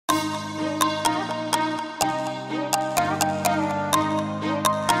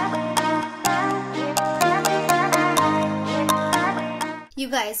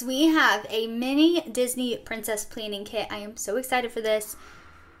guys, we have a mini Disney princess planning kit. I am so excited for this.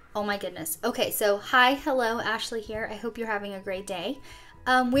 Oh my goodness. Okay, so hi, hello, Ashley here. I hope you're having a great day.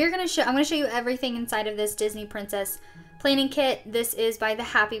 I'm gonna show you everything inside of this Disney princess planning kit. This is by the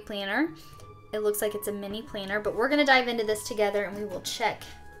Happy Planner. It looks like it's a mini planner, but we're gonna dive into this together and we will check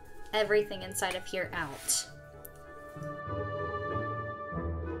everything inside of here out.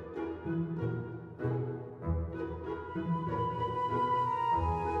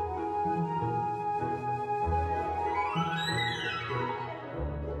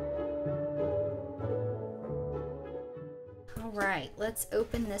 All right, let's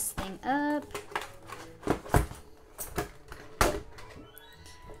open this thing up.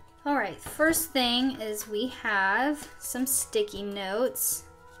 All right, first thing is we have some sticky notes.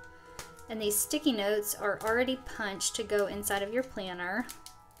 And these sticky notes are already punched to go inside of your planner.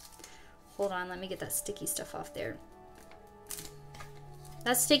 Hold on, let me get that sticky stuff off there.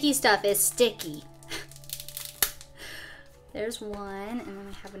 That sticky stuff is sticky. There's one, and then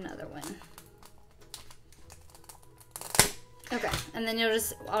we have another one. Okay, and then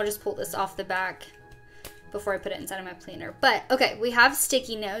I'll just pull this off the back before I put it inside of my planner. But, okay, we have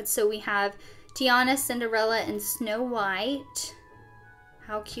sticky notes. So we have Tiana, Cinderella, and Snow White.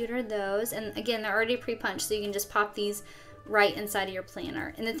 How cute are those? And again, they're already pre-punched, so you can just pop these right inside of your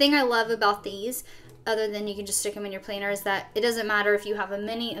planner. And the thing I love about these, other than you can just stick them in your planner, is that it doesn't matter if you have a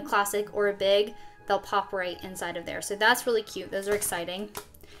mini, a classic, or a big, they'll pop right inside of there. So that's really cute. Those are exciting.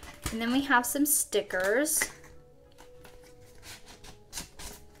 And then we have some stickers.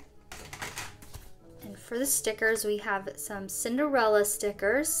 For the stickers, we have some Cinderella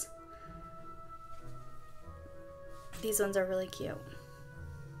stickers. These ones are really cute.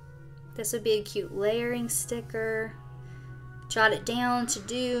 This would be a cute layering sticker. Jot it down to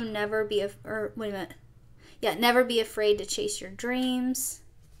do, never be never be afraid to chase your dreams.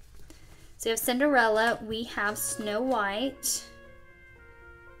 So you have Cinderella, we have Snow White.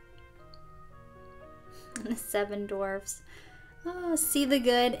 And the Seven Dwarfs. Oh, see the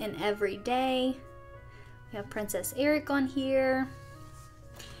good in every day. We have Princess Eric on here.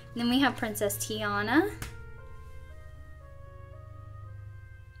 And then we have Princess Tiana.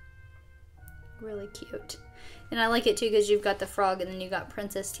 Really cute. And I like it too because you've got the frog and then you got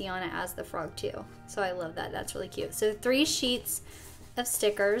Princess Tiana as the frog too. So I love that. That's really cute. So 3 sheets of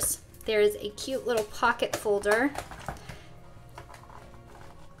stickers. There's a cute little pocket folder.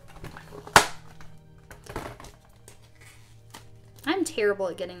 I'm terrible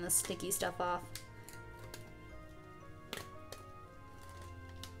at getting the sticky stuff off.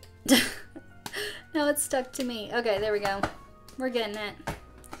 No, it's stuck to me. Okay, there we go. We're getting it.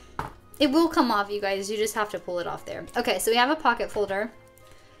 It will come off, you guys. You just have to pull it off there. Okay, so we have a pocket folder.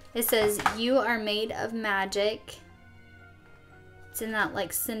 It says, "You are made of magic." It's in that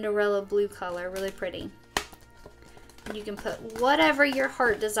like Cinderella blue color. Really pretty. And you can put whatever your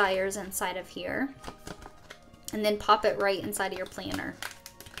heart desires inside of here. And then pop it right inside of your planner.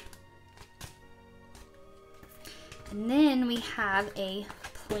 And then we have a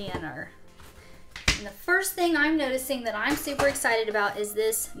planner. And the first thing I'm noticing that I'm super excited about is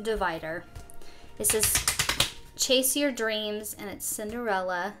this divider. It says chase your dreams, and it's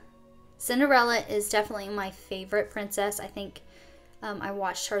Cinderella. Cinderella is definitely my favorite princess. I think I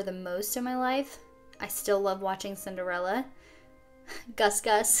watched her the most in my life. I still love watching Cinderella. Gus.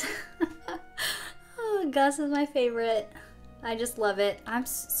 Oh, Gus is my favorite. I just love it. I'm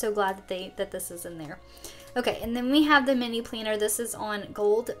so glad that this is in there. Okay, and then we have the mini planner. This is on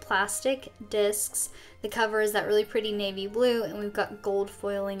gold plastic discs. The cover is that really pretty navy blue, and we've got gold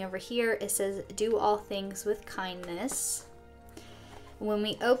foiling over here. It says, "Do all things with kindness." When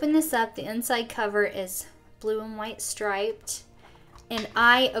we open this up, the inside cover is blue and white striped. And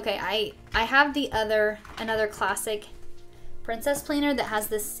I have another classic princess planner that has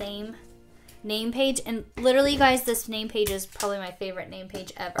this same name page. And literally, guys, this name page is probably my favorite name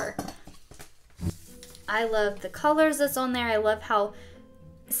page ever. I love the colors that's on there. I love how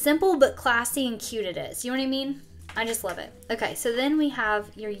simple but classy and cute it is. You know what I mean? I just love it. Okay, so then we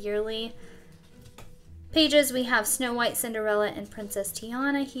have your yearly pages. We have Snow White, Cinderella, and Princess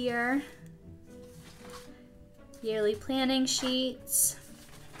Tiana here. Yearly planning sheets.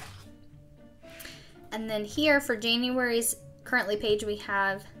 And then here for January's currently page, we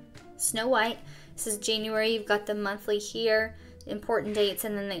have Snow White. This is January. You've got the monthly here. Important dates,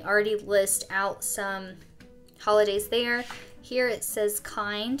 and then they already list out some holidays there. Here it says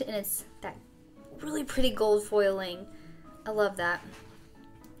kind, and it's that really pretty gold foiling. I love that.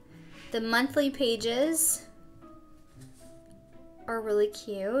 The monthly pages are really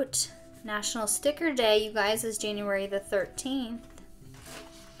cute. National Sticker Day, you guys, is January the 13th.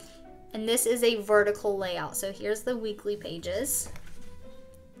 And this is a vertical layout. So here's the weekly pages.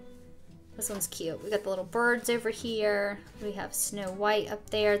 This one's cute. We got the little birds over here. We have Snow White up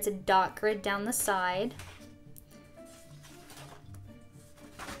there. It's a dot grid down the side.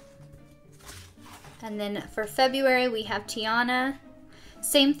 And then for February, we have Tiana.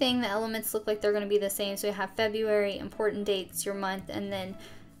 Same thing, the elements look like they're going to be the same. So we have February, important dates, your month, and then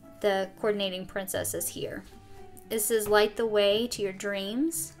the coordinating princesses here. This is Light the Way to Your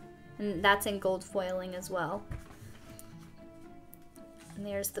Dreams. And that's in gold foiling as well. And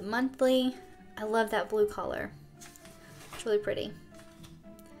there's the monthly. I love that blue color. It's really pretty.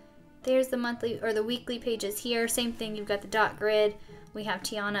 There's the monthly or the weekly pages here. Same thing, you've got the dot grid. We have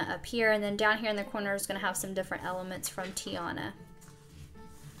Tiana up here, and then down here in the corner is going to have some different elements from Tiana.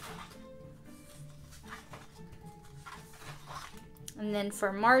 And then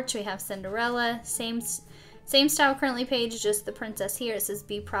for March, we have Cinderella. Same style currently page, just the princess here. It says,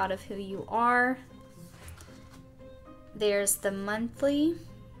 be proud of who you are. There's the monthly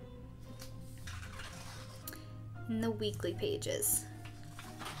and the weekly pages.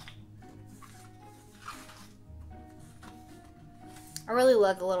 I really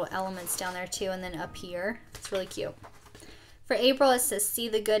love the little elements down there too, and then up here. It's really cute. For April, it says, see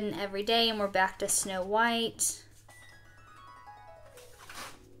the good in every day, and we're back to Snow White.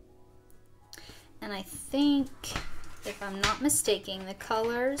 And I think, if I'm not mistaken, the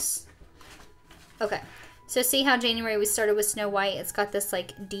colors... Okay, so see how January we started with Snow White? It's got this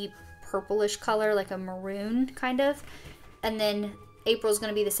like deep purplish color, like a maroon kind of. And then April's going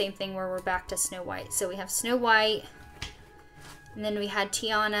to be the same thing where we're back to Snow White. So we have Snow White, and then we had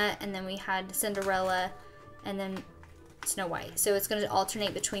Tiana, and then we had Cinderella, and then Snow White. So it's going to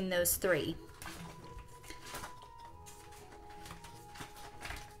alternate between those three.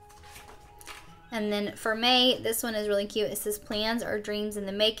 And then for May, this one is really cute. It says, plans or dreams in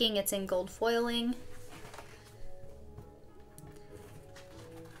the making. It's in gold foiling.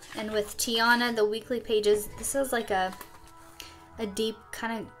 And with Tiana, the weekly pages, this is like a deep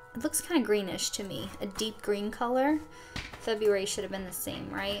kind of, it looks kind of greenish to me. A deep green color. February should have been the same,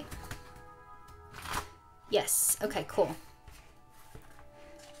 right? Yes. Okay, cool.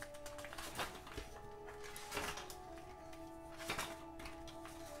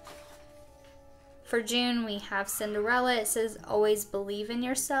 For June, we have Cinderella. It says, always believe in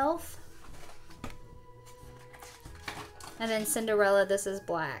yourself. And then Cinderella, this is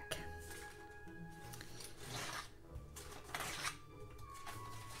black.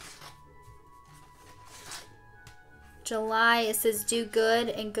 July, it says, do good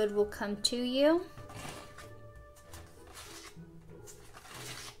and good will come to you.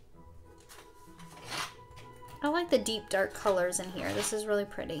 I like the deep dark colors in here. This is really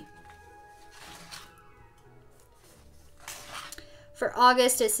pretty. For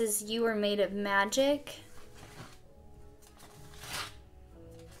August, it says, you are made of magic.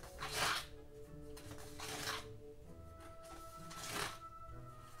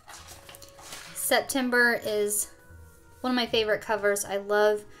 September is one of my favorite covers. I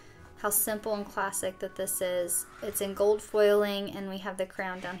love how simple and classic that this is. It's in gold foiling, and we have the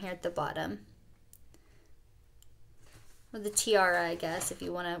crown down here at the bottom. Or the tiara, I guess, if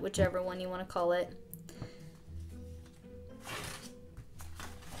you want to, whichever one you want to call it.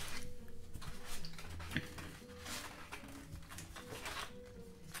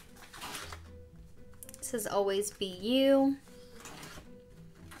 Says always be you.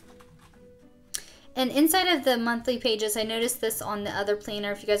 And inside of the monthly pages, I noticed this on the other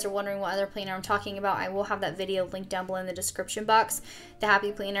planner. If you guys are wondering what other planner I'm talking about, I will have that video linked down below in the description box. The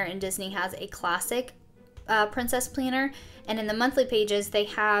Happy Planner and Disney has a classic princess planner, and in the monthly pages they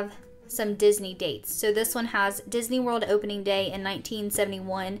have some Disney dates. So this one has Disney World opening day in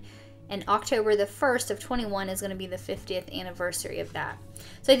 1971, and October the 1st of 21 is going to be the 50th anniversary of that.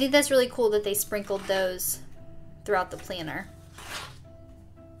 So I think that's really cool that they sprinkled those throughout the planner.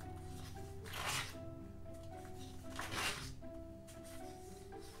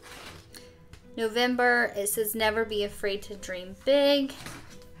 November, it says never be afraid to dream big.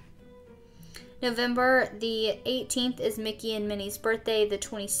 November the 18th is Mickey and Minnie's birthday. The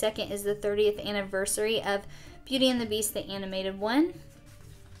 22nd is the 30th anniversary of Beauty and the Beast, the animated one.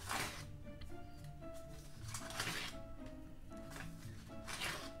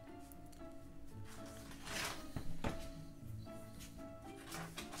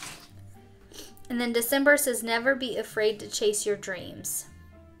 And then December says never be afraid to chase your dreams.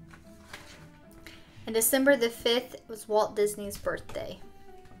 And December the 5th was Walt Disney's birthday.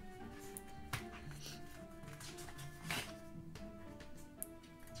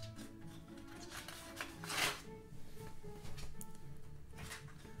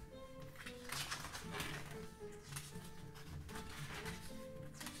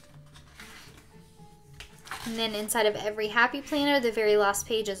 And then inside of every happy planner, the very last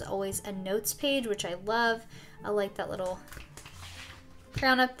page is always a notes page, which I love. I like that little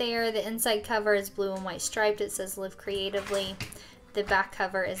crown up there. The inside cover is blue and white striped. It says live creatively. The back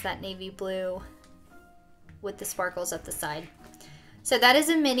cover is that navy blue with the sparkles up the side. So that is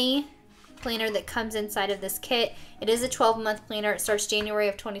a mini planner that comes inside of this kit. It is a 12-month planner. It starts January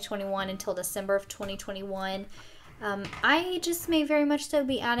of 2021 until December of 2021. I just may very much so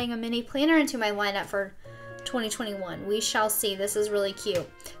be adding a mini planner into my lineup for 2021. We shall see. This is really cute.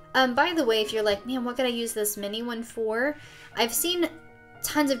 By the way, if you're like, man, what could I use this mini one for? I've seen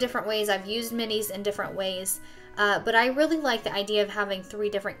tons of different ways. I've used minis in different ways, but I really like the idea of having 3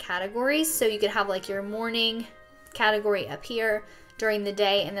 different categories. So you could have like your morning category up here during the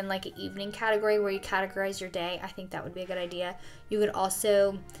day, and then like an evening category where you categorize your day. I think that would be a good idea. You could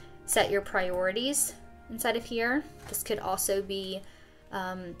also set your priorities inside of here. This could also be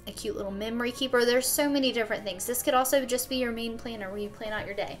a cute little memory keeper. There's so many different things. This could also just be your main planner where you plan out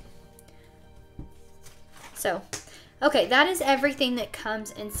your day. So, okay, that is everything that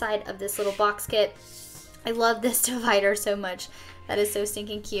comes inside of this little box kit. I love this divider so much. That is so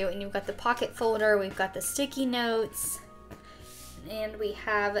stinking cute. And you've got the pocket folder, we've got the sticky notes, and we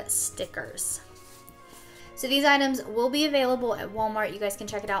have stickers. So these items will be available at Walmart. You guys can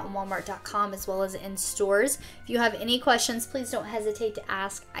check it out on walmart.com as well as in stores. If you have any questions, please don't hesitate to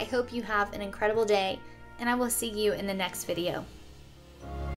ask. I hope you have an incredible day, and I will see you in the next video.